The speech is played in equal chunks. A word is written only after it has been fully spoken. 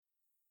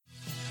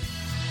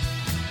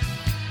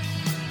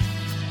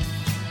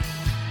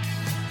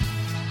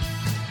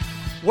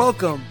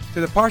Welcome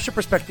to the Parsha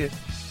Perspective.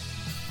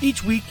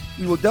 Each week,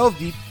 we will delve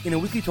deep in a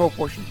weekly Torah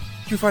portion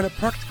to find a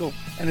practical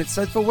and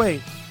insightful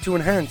way to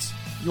enhance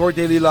your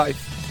daily life.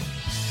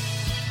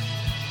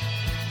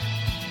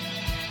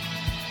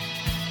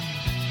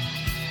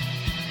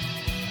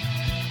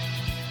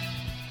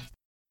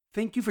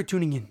 Thank you for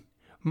tuning in.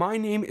 My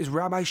name is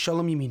Rabbi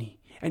Shalom Yamini,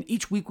 and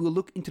each week we will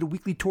look into the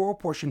weekly Torah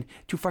portion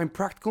to find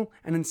practical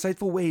and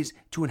insightful ways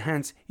to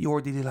enhance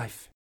your daily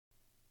life.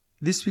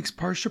 This week's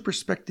Parsha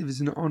Perspective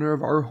is in honor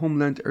of our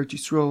homeland, Eretz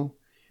Yisrael.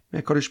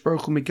 May HaKadosh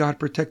Baruch Hu, may God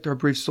protect our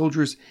brave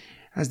soldiers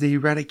as they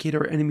eradicate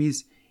our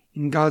enemies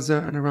in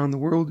Gaza and around the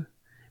world.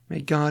 May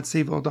God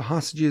save all the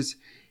hostages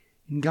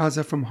in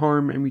Gaza from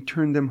harm and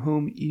return them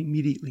home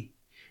immediately.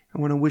 I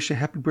want to wish a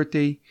happy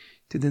birthday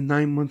to the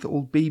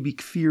 9-month-old baby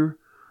Kfir,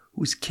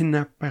 who was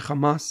kidnapped by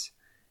Hamas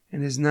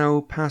and is now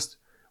past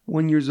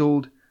 1 year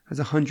old, has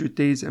 100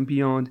 days and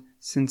beyond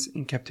since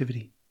in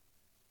captivity.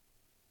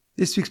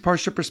 This week's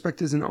Parsha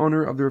Perspective is in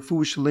honor of the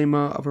Refuah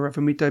Shalema of Rav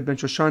Amitai ben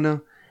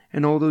Shoshana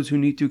and all those who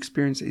need to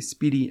experience a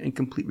speedy and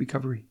complete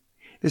recovery.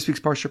 This week's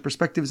Parsha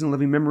Perspective is in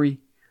loving memory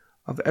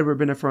of Edward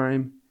ben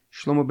Ephraim,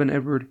 Shlomo ben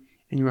Edward,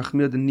 and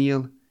Yerachmiel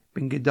Daniel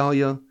ben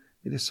Gedalia.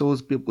 May their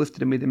souls be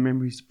uplifted and may their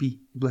memories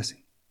be a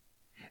blessing.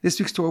 This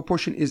week's Torah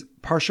portion is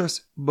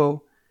Parshas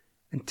Bo.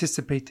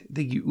 Anticipate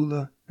the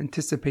Geula,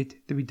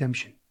 anticipate the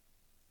redemption.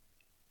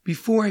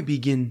 Before I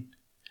begin,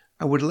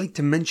 I would like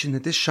to mention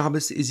that this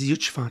Shabbos is Yud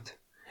Shvat,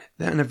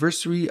 the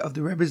anniversary of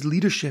the Rebbe's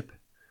leadership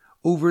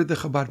over the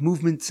Chabad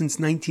movement since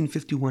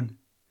 1951.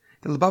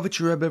 The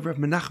Lubavitcher Rebbe, Rav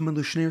Menachem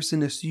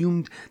Schneerson,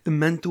 assumed the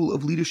mantle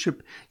of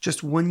leadership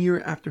just 1 year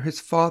after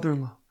his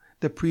father-in-law,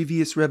 the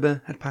previous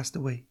Rebbe, had passed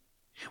away.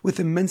 With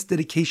immense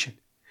dedication,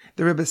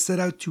 the Rebbe set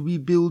out to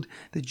rebuild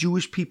the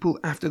Jewish people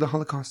after the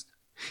Holocaust.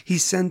 He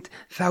sent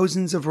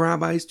thousands of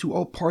rabbis to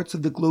all parts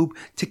of the globe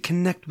to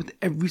connect with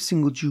every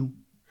single Jew,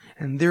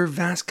 and their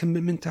vast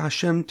commitment to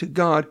Hashem, to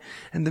God,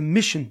 and the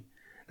mission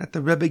that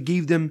the Rebbe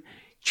gave them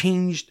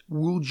changed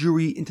world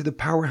Jewry into the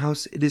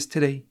powerhouse it is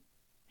today.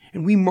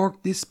 And we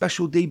mark this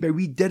special day by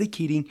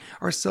rededicating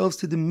ourselves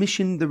to the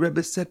mission the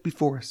Rebbe set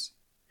before us.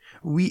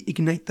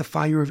 Reignite the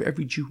fire of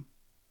every Jew.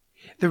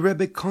 The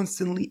Rebbe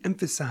constantly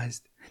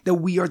emphasized that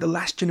we are the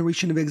last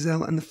generation of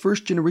exile and the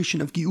first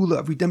generation of Geula,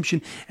 of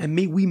redemption, and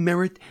may we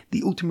merit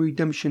the ultimate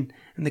redemption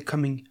and the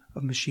coming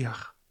of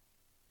Mashiach.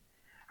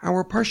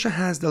 Our Parsha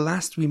has the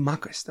last 3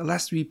 makas, the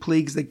last 3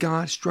 plagues that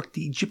God struck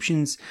the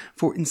Egyptians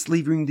for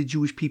enslaving the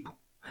Jewish people.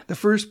 The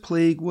first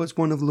plague was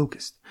one of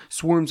locusts.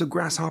 Swarms of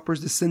grasshoppers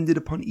descended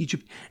upon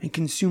Egypt and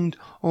consumed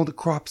all the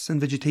crops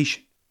and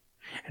vegetation.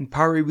 And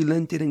Paro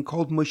relented and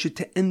called Moshe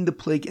to end the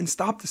plague and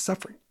stop the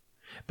suffering.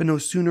 But no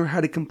sooner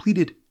had it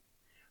completed,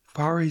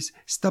 Paro's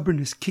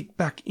stubbornness kicked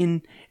back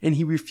in and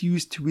he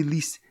refused to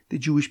release the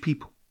Jewish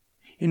people.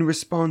 In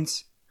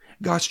response,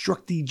 God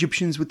struck the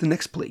Egyptians with the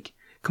next plague,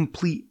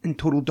 complete and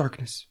total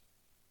darkness.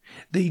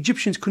 The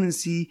Egyptians couldn't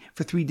see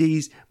for 3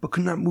 days, but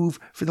could not move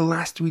for the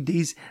last 3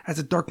 days as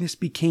the darkness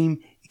became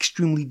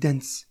extremely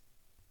dense.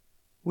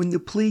 When the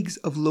plagues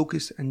of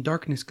locusts and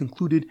darkness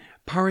concluded,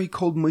 Paro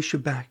called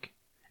Moshe back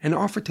and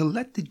offered to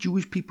let the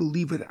Jewish people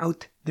leave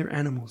without their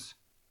animals.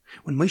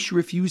 When Moshe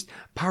refused,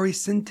 Paro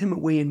sent him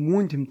away and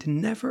warned him to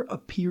never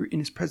appear in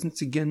his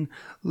presence again,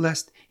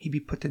 lest he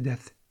be put to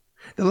death.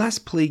 The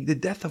last plague, the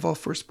death of all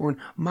firstborn,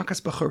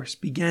 Makas Bachoros,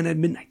 began at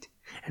midnight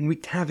and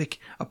wreaked havoc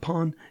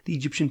upon the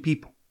Egyptian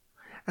people.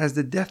 As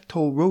the death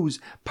toll rose,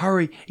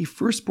 Paro, a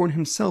firstborn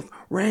himself,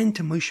 ran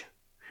to Moshe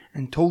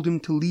and told him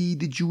to lead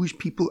the Jewish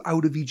people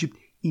out of Egypt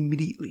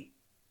immediately.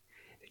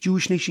 The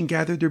Jewish nation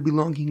gathered their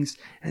belongings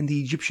and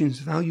the Egyptians'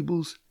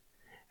 valuables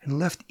and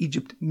left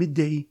Egypt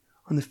midday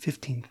on the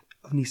 15th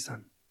of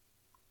Nisan.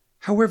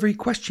 However, a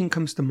question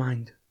comes to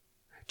mind.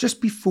 Just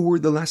before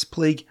the last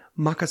plague,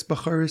 Makas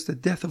Bachoros, the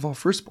death of all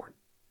firstborn,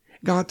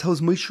 God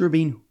tells Moshe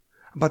Rabbeinu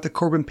about the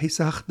Korban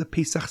Pesach, the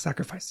Pesach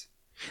sacrifice.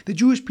 The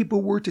Jewish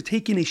people were to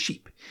take in a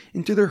sheep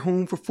into their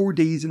home for 4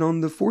 days, and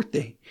on the 4th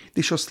day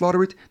they shall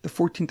slaughter it, the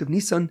 14th of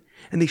Nisan,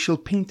 and they shall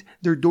paint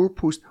their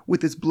doorpost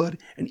with its blood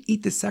and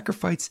eat the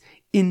sacrifice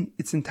in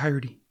its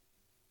entirety.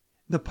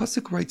 The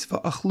pasuk writes,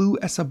 "Va'achlu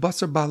es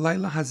habasar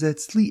ba'alayla hazeh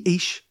tzli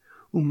eish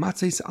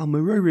u'matzos al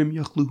merorim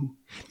yachluhu."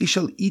 They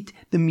shall eat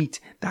the meat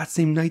that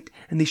same night,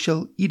 and they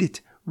shall eat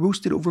it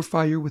roasted over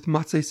fire with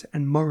matzos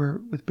and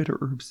maror with bitter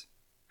herbs.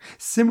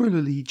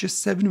 Similarly,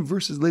 just 7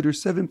 verses later,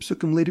 7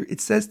 psukim later,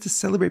 it says to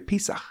celebrate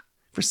Pesach.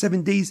 For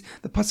 7 days,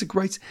 the pasuk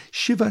writes,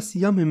 "Shivas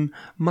yamim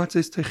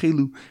matzos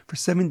techelu." For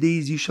 7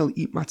 days you shall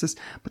eat matzos.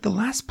 But the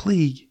last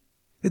plague,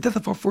 the death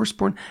of our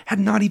firstborn, had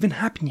not even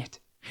happened yet.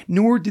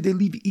 Nor did they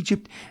leave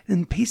Egypt,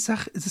 and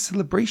Pesach is a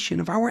celebration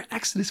of our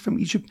exodus from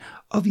Egypt,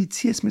 of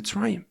Yetzias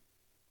Mitzrayim.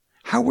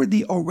 How were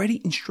they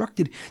already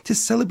instructed to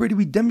celebrate a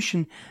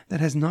redemption that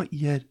has not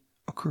yet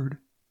occurred?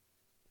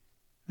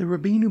 The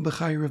Rabbeinu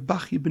B'chai of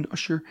Bach ibn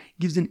Usher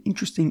gives an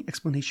interesting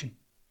explanation.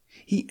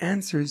 He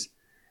answers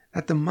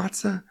that the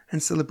matzah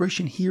and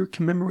celebration here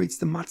commemorates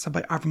the matzah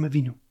by Avram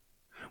Avinu,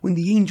 when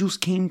the angels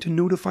came to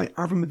notify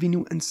Avram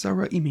Avinu and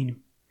Sarah Imenu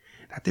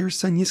that their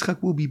son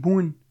Yitzchak will be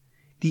born.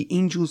 the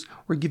angels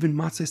were given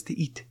matzahs to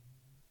eat.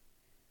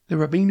 The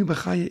Rabbeinu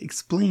Bechaya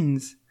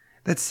explains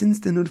that since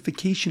the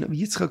notification of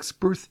Yitzchak's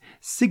birth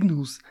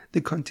signals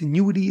the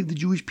continuity of the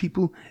Jewish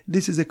people,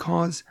 this is a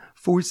cause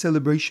for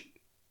celebration.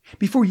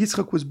 Before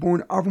Yitzchak was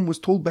born, Avram was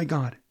told by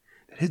God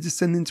that his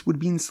descendants would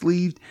be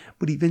enslaved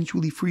but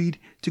eventually freed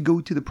to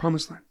go to the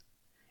Promised Land.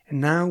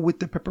 And now, with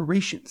the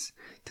preparations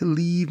to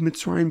leave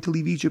Mitzrayim, to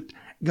leave Egypt,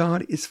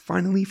 God is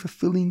finally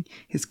fulfilling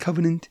his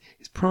covenant,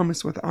 his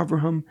promise with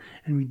Abraham,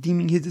 and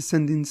redeeming his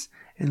descendants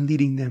and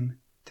leading them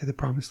to the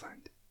Promised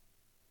Land.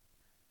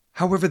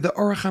 However, the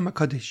Aruch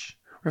HaKadosh,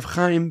 Rav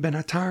Chaim ben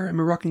Attar, a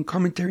Moroccan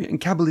commentary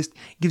and Kabbalist,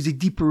 gives a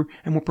deeper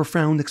and more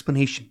profound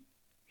explanation.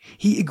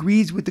 He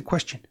agrees with the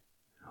question,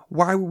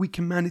 why were we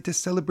commanded to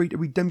celebrate a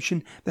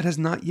redemption that has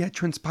not yet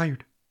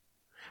transpired?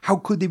 How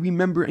could they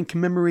remember and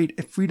commemorate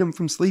a freedom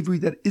from slavery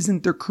that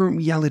isn't their current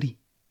reality?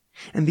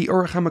 And the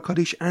Aruch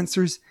HaKadosh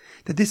answers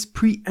that this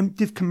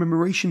preemptive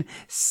commemoration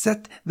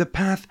set the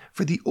path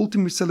for the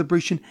ultimate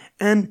celebration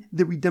and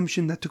the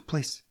redemption that took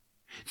place.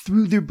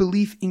 Through their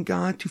belief in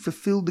God to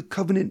fulfill the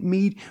covenant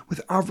made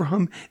with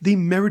Avraham, they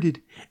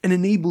merited and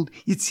enabled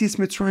Yetzias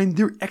Mitzrayim,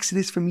 their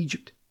exodus from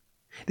Egypt.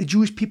 The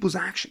Jewish people's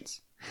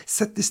actions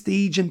set the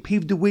stage and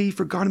paved the way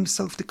for God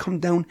himself to come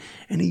down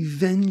and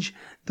avenge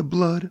the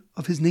blood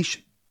of his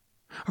nation.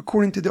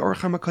 According to the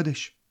Aruch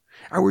HaKadosh,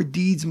 our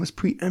deeds must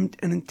preempt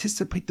and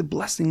anticipate the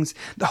blessings,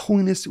 the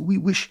holiness we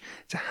wish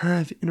to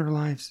have in our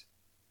lives.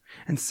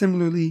 And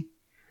similarly,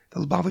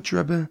 the Lubavitcher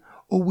Rebbe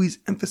always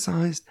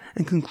emphasized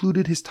and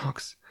concluded his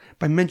talks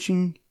by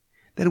mentioning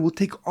that it will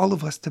take all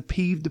of us to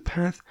pave the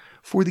path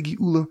for the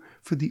Geula,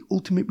 for the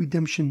ultimate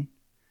redemption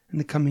and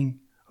the coming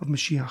of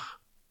Mashiach.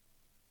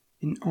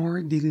 In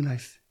our daily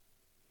life,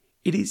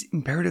 it is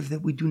imperative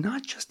that we do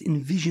not just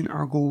envision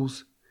our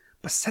goals,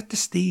 but set the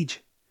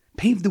stage,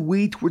 pave the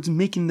way towards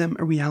making them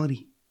a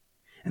reality.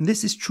 And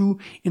this is true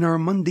in our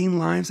mundane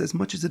lives as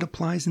much as it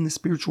applies in the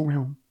spiritual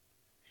realm.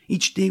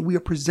 Each day we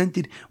are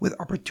presented with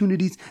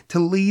opportunities to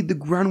lay the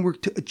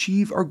groundwork to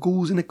achieve our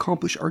goals and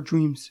accomplish our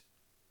dreams.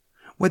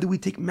 Whether we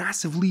take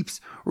massive leaps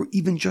or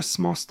even just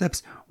small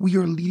steps, we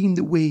are leading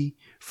the way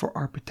for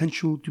our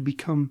potential to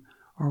become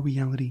our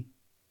reality.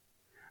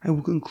 I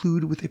will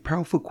conclude with a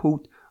powerful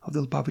quote of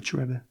the Lubavitcher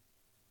Rebbe.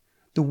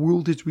 The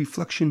world is a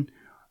reflection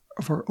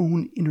of our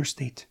own inner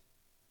state.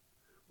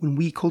 When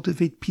we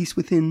cultivate peace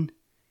within,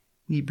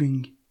 we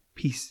bring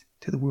peace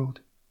to the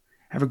world.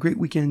 Have a great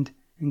weekend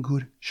and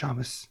good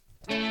Shabbos.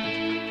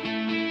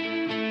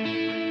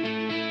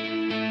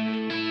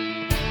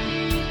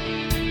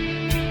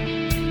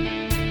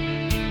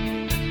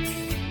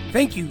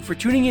 Thank you for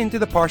tuning in to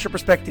the Parsha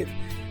Perspective.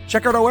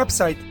 Check out our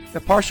website,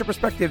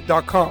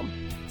 theparshaperspective.com.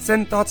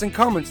 Send thoughts and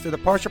comments to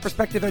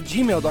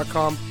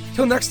theparshaperspective@gmail.com.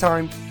 Till next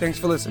time, thanks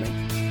for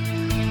listening.